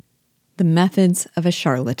The methods of a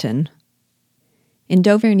charlatan. In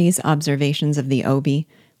Dauvergne's observations of the obi,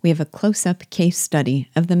 we have a close-up case study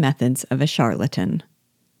of the methods of a charlatan.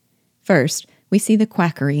 First, we see the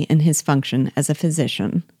quackery in his function as a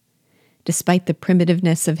physician. Despite the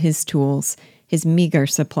primitiveness of his tools, his meager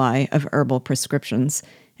supply of herbal prescriptions,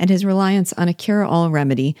 and his reliance on a cure-all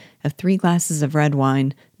remedy of 3 glasses of red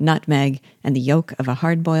wine, nutmeg, and the yolk of a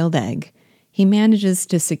hard-boiled egg, he manages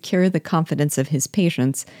to secure the confidence of his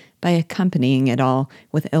patients by accompanying it all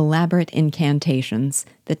with elaborate incantations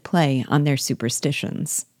that play on their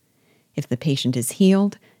superstitions. If the patient is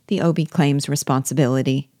healed, the obi claims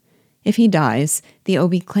responsibility. If he dies, the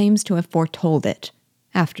obi claims to have foretold it,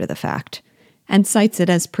 after the fact, and cites it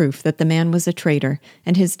as proof that the man was a traitor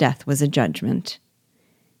and his death was a judgment.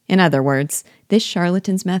 In other words, this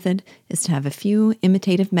charlatan's method is to have a few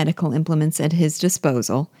imitative medical implements at his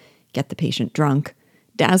disposal, get the patient drunk,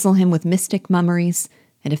 dazzle him with mystic mummeries,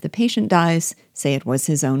 and if the patient dies, say it was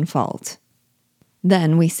his own fault.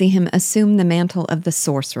 Then we see him assume the mantle of the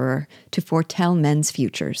sorcerer to foretell men's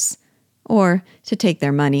futures, or to take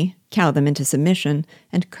their money, cow them into submission,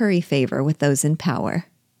 and curry favor with those in power.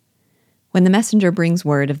 When the messenger brings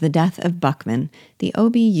word of the death of Buckman, the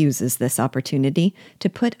obi uses this opportunity to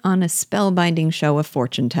put on a spellbinding show of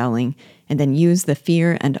fortune-telling, and then use the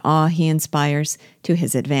fear and awe he inspires to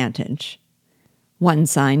his advantage. One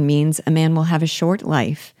sign means a man will have a short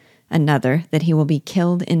life, another that he will be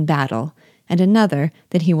killed in battle, and another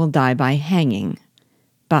that he will die by hanging.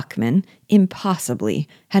 Buckman, impossibly,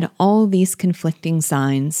 had all these conflicting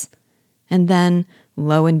signs. And then,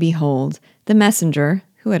 lo and behold, the messenger,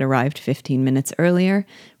 who had arrived 15 minutes earlier,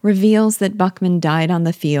 reveals that Buckman died on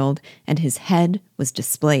the field and his head was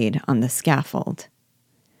displayed on the scaffold.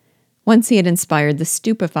 Once he had inspired the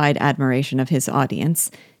stupefied admiration of his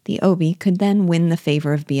audience, the obi could then win the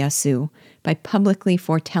favor of Biassou by publicly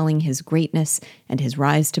foretelling his greatness and his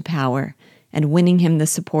rise to power, and winning him the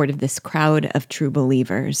support of this crowd of true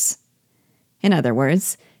believers. In other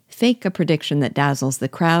words, fake a prediction that dazzles the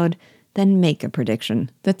crowd, then make a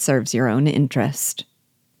prediction that serves your own interest.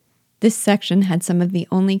 This section had some of the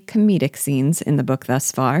only comedic scenes in the book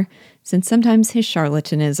thus far, since sometimes his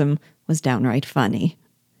charlatanism was downright funny.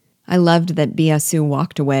 I loved that Biassou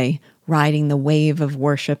walked away, riding the wave of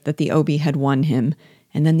worship that the obi had won him,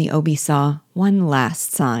 and then the obi saw one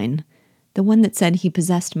last sign, the one that said he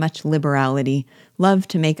possessed much liberality, loved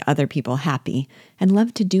to make other people happy, and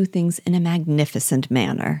loved to do things in a magnificent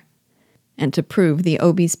manner. And to prove the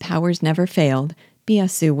obi's powers never failed,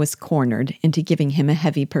 Biassou was cornered into giving him a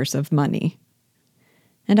heavy purse of money.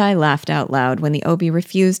 And I laughed out loud when the obi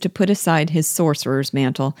refused to put aside his sorcerer's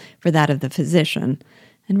mantle for that of the physician,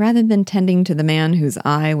 and rather than tending to the man whose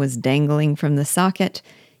eye was dangling from the socket,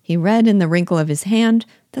 he read in the wrinkle of his hand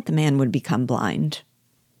that the man would become blind.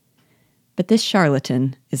 But this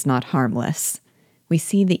charlatan is not harmless. We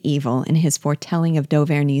see the evil in his foretelling of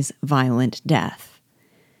Dauvergne's violent death.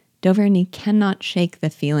 Dauvergne cannot shake the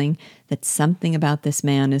feeling that something about this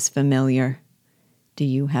man is familiar. Do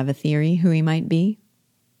you have a theory who he might be?